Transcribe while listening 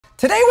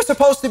today was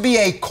supposed to be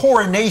a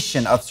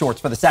coronation of sorts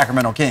for the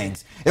Sacramento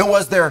Kings. It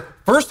was their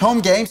first home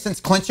game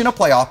since clinching a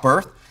playoff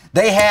berth.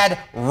 They had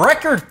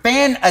record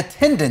fan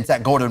attendance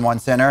at Golden One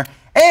Center,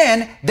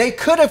 and they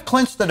could have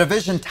clinched the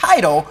division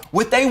title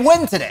with a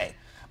win today.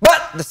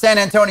 But the San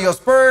Antonio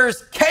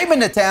Spurs came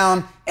into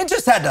town and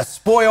just had to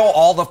spoil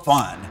all the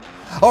fun.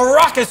 A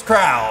raucous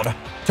crowd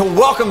to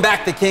welcome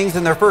back the Kings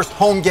in their first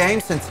home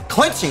game since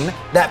clinching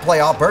that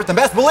playoff berth. And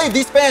best believe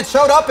these fans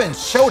showed up and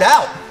showed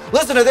out.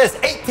 Listen to this,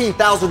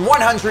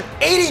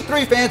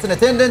 18,183 fans in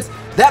attendance.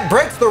 That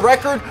breaks the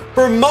record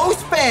for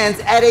most fans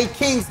at a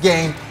Kings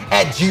game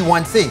at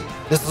G1C.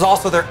 This is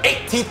also their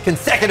 18th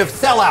consecutive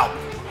sellout.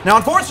 Now,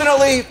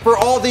 unfortunately for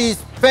all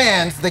these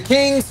fans, the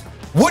Kings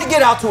would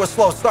get out to a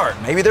slow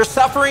start. Maybe they're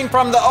suffering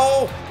from the,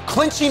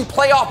 clinching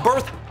playoff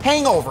berth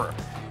hangover.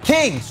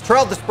 Kings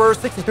trailed the Spurs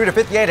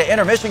 63-58 at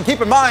intermission.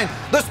 Keep in mind,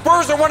 the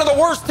Spurs are one of the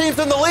worst teams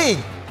in the league.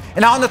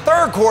 And now in the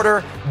third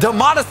quarter,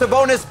 Domantas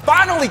Sabonis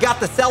finally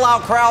got the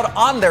sellout crowd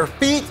on their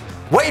feet.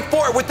 Wait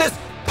for it with this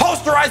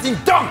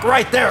posterizing dunk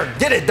right there.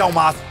 Get it,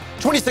 Domas.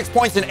 26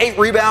 points and 8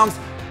 rebounds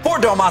for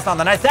Domas on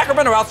the night.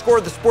 Sacramento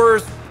outscored the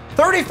Spurs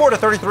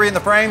 34-33 in the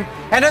frame.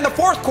 And in the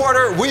fourth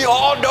quarter, we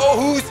all know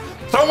who's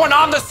throwing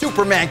on the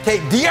Superman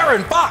cape.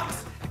 De'Aaron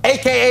Fox,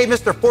 a.k.a.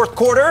 Mr. Fourth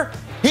Quarter.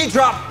 He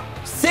dropped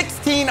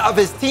 16 of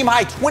his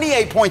team-high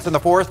 28 points in the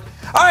fourth.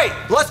 All right,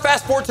 let's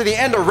fast forward to the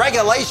end of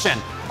regulation.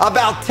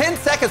 About 10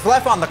 seconds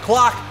left on the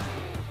clock.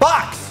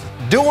 Fox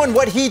doing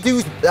what he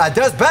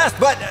does best,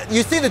 but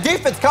you see the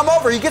defense come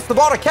over. He gets the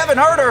ball to Kevin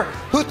Huerter,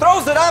 who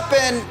throws it up,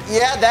 and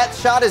yeah, that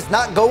shot is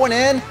not going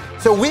in.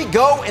 So we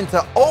go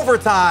into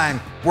overtime,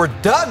 where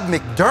Doug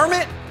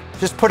McDermott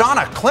just put on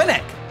a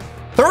clinic.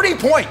 30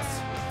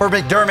 points for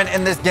McDermott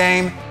in this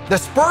game. The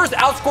Spurs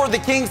outscored the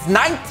Kings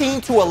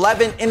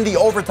 19-11 in the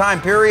overtime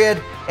period,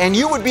 and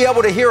you would be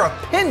able to hear a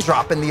pin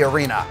drop in the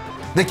arena.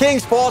 The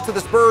Kings fall to the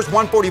Spurs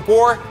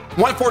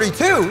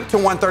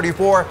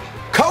 142-134.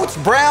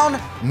 Coach Brown,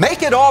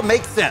 make it all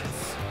make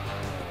sense.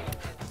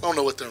 I don't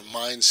know what their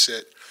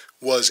mindset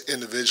was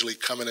individually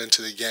coming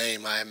into the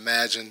game. I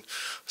imagine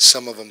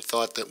some of them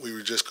thought that we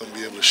were just going to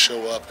be able to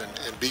show up and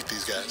beat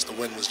these guys. The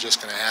win was just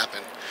going to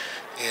happen.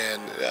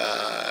 And,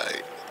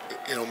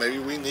 maybe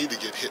we need to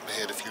get hit in the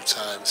head a few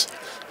times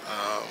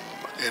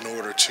in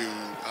order to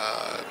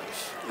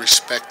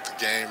respect the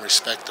game,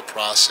 respect the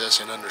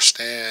process, and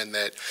understand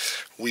that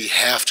we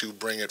have to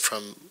bring it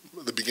from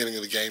the beginning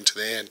of the game to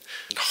the end.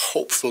 And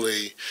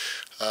hopefully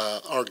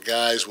our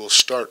guys will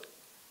start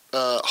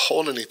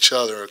holding each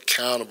other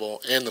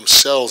accountable and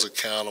themselves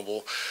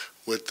accountable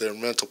with their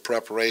mental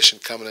preparation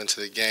coming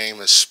into the game,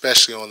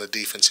 especially on the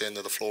defense end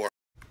of the floor.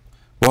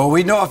 Well,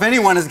 we know if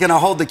anyone is going to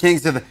hold the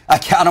Kings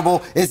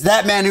accountable, it's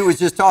that man who was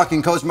just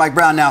talking, Coach Mike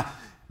Brown. Now,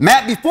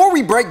 Matt, before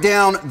we break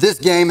down this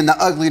game and the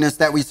ugliness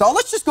that we saw,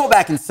 let's just go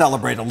back and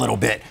celebrate a little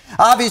bit.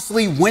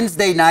 Obviously,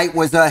 Wednesday night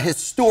was a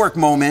historic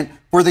moment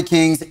for the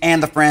Kings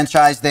and the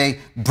franchise. They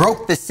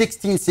broke the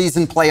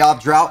 16-season playoff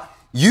drought.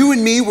 You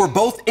and me were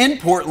both in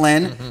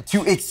Portland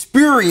to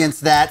experience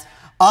that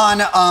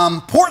on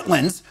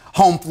Portland's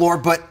home floor,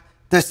 but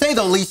to say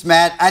the least,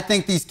 Matt, I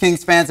think these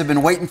Kings fans have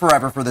been waiting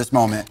forever for this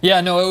moment.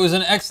 Yeah, no, it was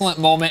an excellent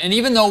moment. And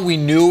even though we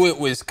knew it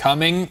was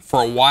coming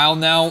for a while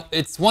now,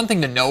 it's one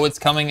thing to know it's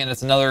coming and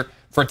it's another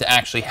for it to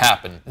actually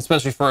happen,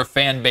 especially for a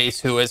fan base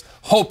who has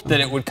hoped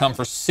that it would come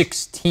for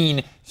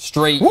 16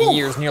 straight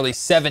years, nearly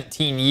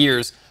 17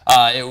 years.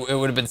 It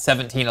would have been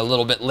 17 a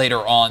little bit later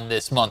on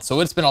this month.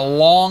 So it's been a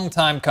long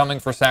time coming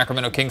for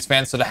Sacramento Kings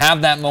fans. So to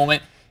have that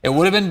moment, it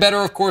would have been better,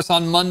 of course,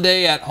 on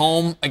Monday at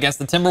home against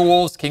the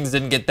Timberwolves. Kings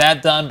didn't get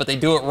that done, but they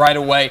do it right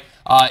away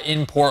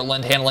in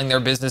Portland, handling their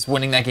business,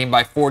 winning that game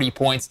by 40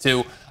 points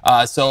too.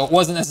 So it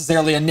wasn't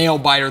necessarily a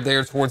nail-biter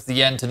there towards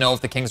the end to know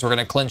if the Kings were going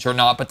to clinch or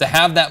not. But to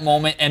have that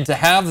moment and to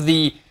have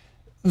the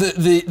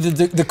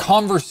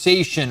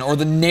conversation or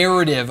the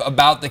narrative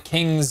about the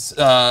Kings'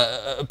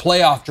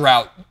 playoff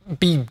drought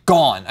be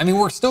gone. I mean,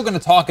 we're still going to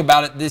talk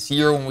about it this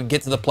year when we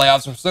get to the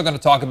playoffs. We're still going to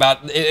talk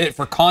about it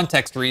for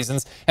context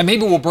reasons, and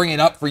maybe we'll bring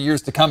it up for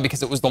years to come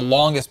because it was the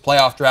longest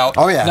playoff drought,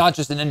 not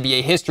just in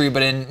NBA history,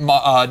 but in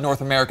North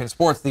American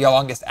sports, the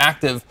longest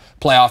active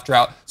playoff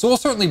drought. So we'll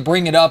certainly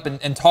bring it up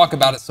and talk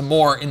about it some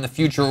more in the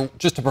future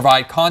just to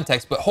provide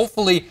context, but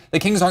hopefully the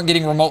Kings aren't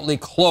getting remotely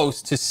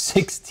close to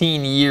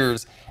 16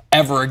 years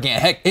ever again.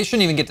 Heck, it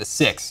shouldn't even get to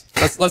 6.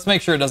 Let's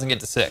make sure it doesn't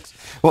get to 6.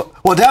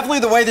 Well, definitely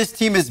the way this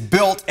team is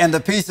built and the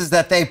pieces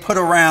that they put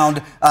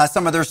around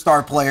some of their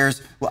star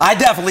players, I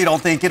definitely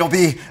don't think it'll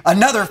be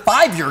another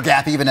 5-year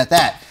gap even at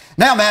that.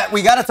 Now, Matt,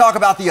 we got to talk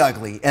about the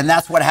ugly, and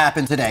that's what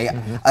happened today.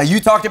 You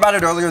talked about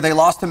it earlier. They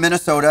lost to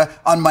Minnesota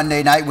on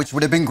Monday night, which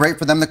would have been great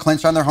for them to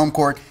clinch on their home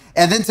court.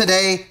 And then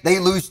today, they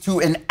lose to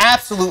an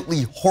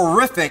absolutely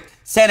horrific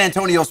San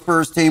Antonio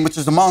Spurs team, which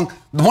is among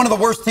one of the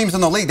worst teams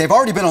in the league. They've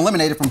already been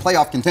eliminated from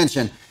playoff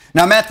contention.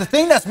 Now, Matt, the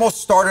thing that's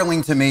most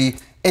startling to me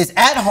is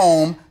at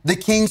home, the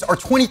Kings are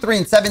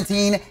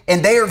 23-17,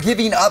 and they are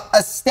giving up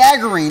a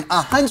staggering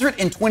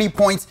 120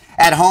 points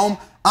at home.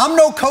 I'm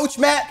no coach,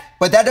 Matt,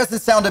 but that doesn't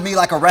sound to me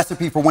like a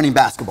recipe for winning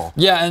basketball.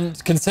 Yeah,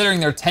 and considering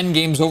they're 10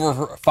 games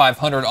over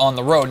 500 on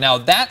the road. Now,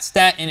 that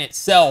stat in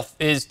itself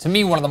is, to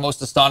me, one of the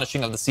most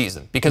astonishing of the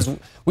season, because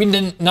we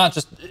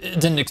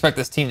didn't expect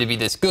this team to be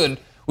this good.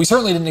 We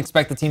certainly didn't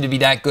expect the team to be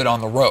that good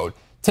on the road.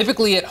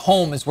 Typically at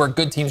home is where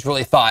good teams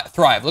really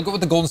thrive. Look at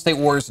what the Golden State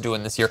Warriors are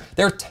doing this year.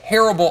 They're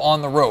terrible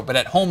on the road, but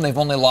at home they've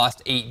only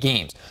lost 8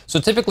 games. So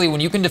typically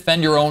when you can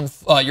defend your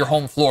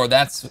home floor,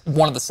 that's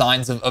one of the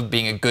signs of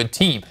being a good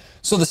team.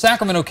 So the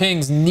Sacramento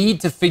Kings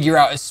need to figure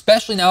out,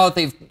 especially now that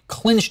they've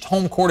clinched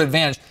home court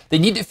advantage, they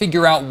need to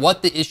figure out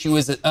what the issue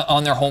is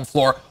on their home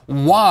floor.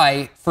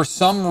 Why, for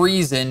some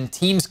reason,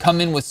 teams come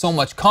in with so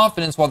much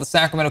confidence while the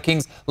Sacramento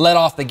Kings let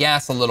off the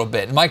gas a little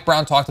bit. And Mike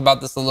Brown talked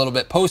about this a little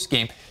bit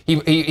post-game.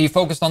 He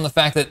focused on the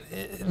fact that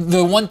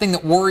the one thing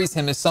that worries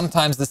him is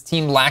sometimes this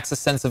team lacks a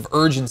sense of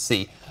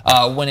urgency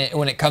when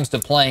it comes to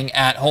playing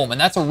at home. And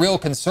that's a real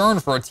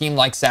concern for a team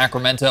like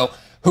Sacramento,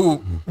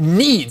 who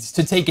needs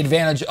to take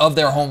advantage of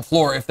their home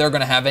floor if they're going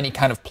to have any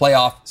kind of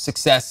playoff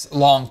success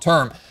long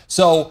term.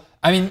 So,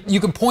 I mean, you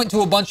can point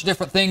to a bunch of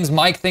different things.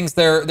 Mike thinks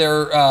they're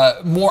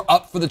more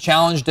up for the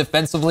challenge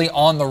defensively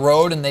on the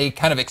road, and they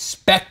kind of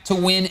expect to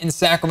win in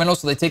Sacramento,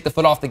 so they take the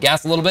foot off the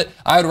gas a little bit.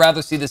 I would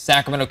rather see the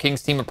Sacramento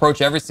Kings team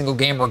approach every single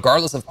game,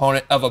 regardless of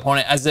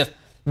opponent, as if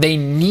they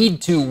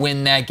need to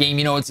win that game.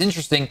 You know, it's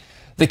interesting.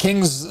 The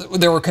Kings,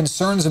 there were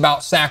concerns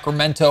about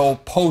Sacramento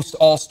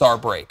post-All-Star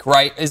break,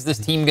 right? Is this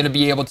team going to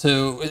be able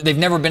to, they've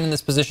never been in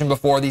this position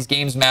before, these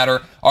games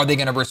matter, are they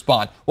going to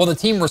respond? Well, the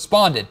team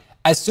responded.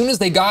 As soon as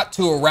they got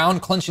to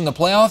around clinching the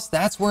playoffs,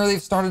 that's where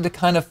they've started to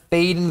kind of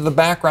fade into the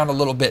background a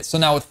little bit. So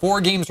now with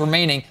 4 games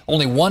remaining,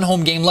 only 1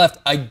 home game left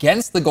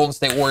against the Golden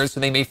State Warriors,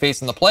 who they may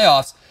face in the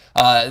playoffs,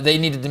 they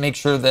needed to make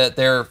sure that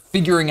they're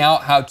figuring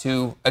out how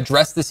to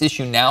address this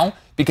issue now,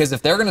 because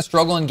if they're going to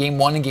struggle in Game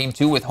 1 and Game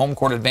 2 with home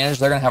court advantage,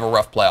 they're going to have a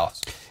rough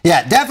playoffs.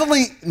 Yeah,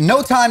 definitely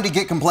no time to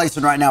get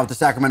complacent right now with the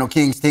Sacramento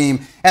Kings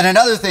team. And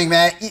another thing,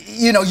 man,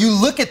 you know, you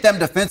look at them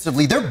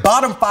defensively, they're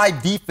bottom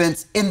 5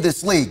 defense in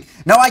this league.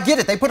 Now, I get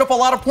it. They put up a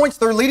lot of points.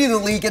 They're leading the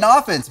league in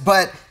offense,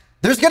 but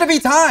there's going to be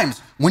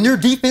times when your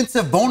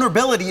defensive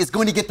vulnerability is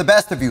going to get the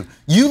best of you.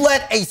 You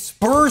let a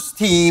Spurs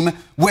team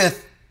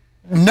with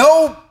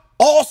no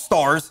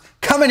all-stars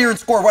come in here and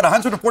score,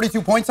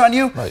 142 points on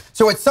you? Right.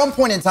 So at some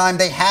point in time,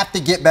 they have to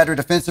get better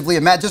defensively.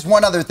 And Matt, just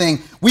one other thing.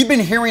 We've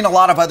been hearing a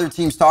lot of other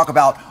teams talk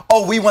about,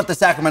 oh, we want the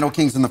Sacramento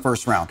Kings in the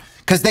first round.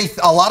 Because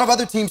a lot of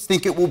other teams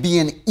think it will be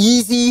an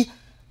easy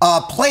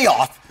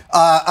playoff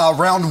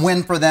round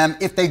win for them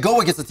if they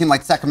go against a team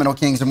like Sacramento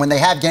Kings. And when they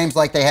have games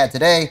like they had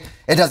today,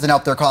 it doesn't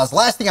help their cause.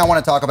 Last thing I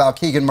want to talk about,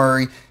 Keegan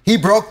Murray. He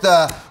broke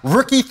the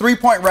rookie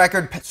three-point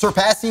record,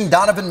 surpassing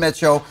Donovan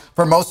Mitchell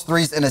for most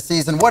threes in a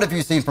season. What have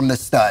you seen from this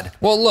stud?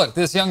 Well, look,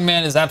 this young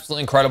man is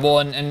absolutely incredible.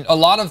 And a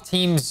lot of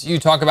teams, you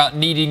talk about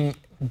needing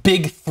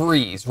big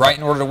threes, right,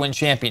 in order to win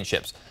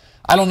championships.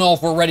 I don't know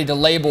if we're ready to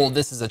label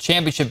this as a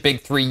championship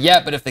big 3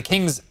 yet, but if the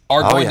Kings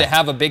are going to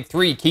have a big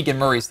 3, Keegan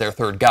Murray's their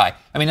 3rd guy.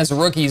 I mean, as a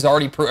rookie, he's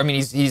already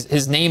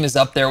his name is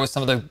up there with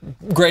some of the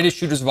greatest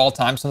shooters of all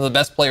time, some of the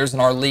best players in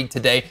our league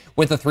today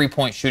with the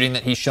three-point shooting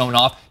that he's shown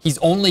off. He's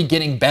only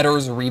getting better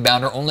as a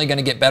rebounder, only going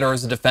to get better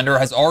as a defender,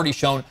 has already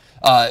shown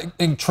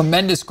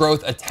tremendous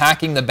growth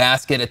attacking the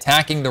basket,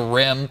 attacking the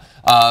rim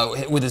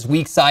with his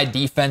weak side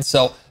defense.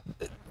 So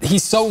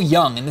he's so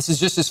young, and this is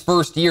just his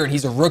first year, and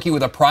he's a rookie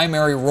with a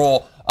primary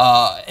role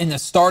in the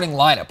starting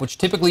lineup, which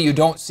typically you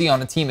don't see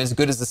on a team as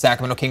good as the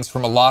Sacramento Kings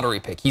from a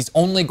lottery pick. He's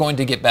only going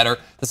to get better.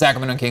 The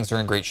Sacramento Kings are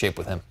in great shape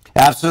with him.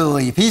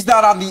 Absolutely. If he's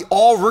not on the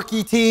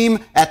all-rookie team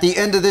at the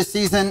end of this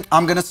season,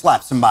 I'm going to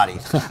slap somebody.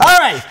 All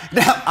right.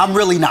 Now, I'm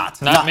really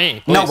not. Not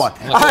me. Please. No one.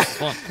 All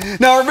right.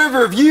 Now,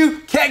 remember, if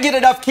you can't get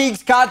enough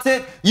Kings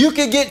content, you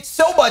can get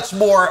so much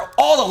more,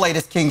 all the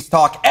latest Kings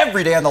talk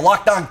every day on the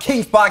Locked On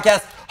Kings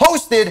podcast,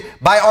 hosted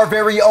by our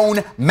very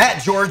own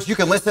Matt George. You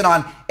can listen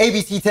on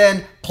ABC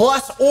 10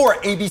 Plus or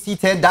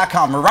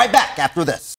ABC10.com. We're right back after this.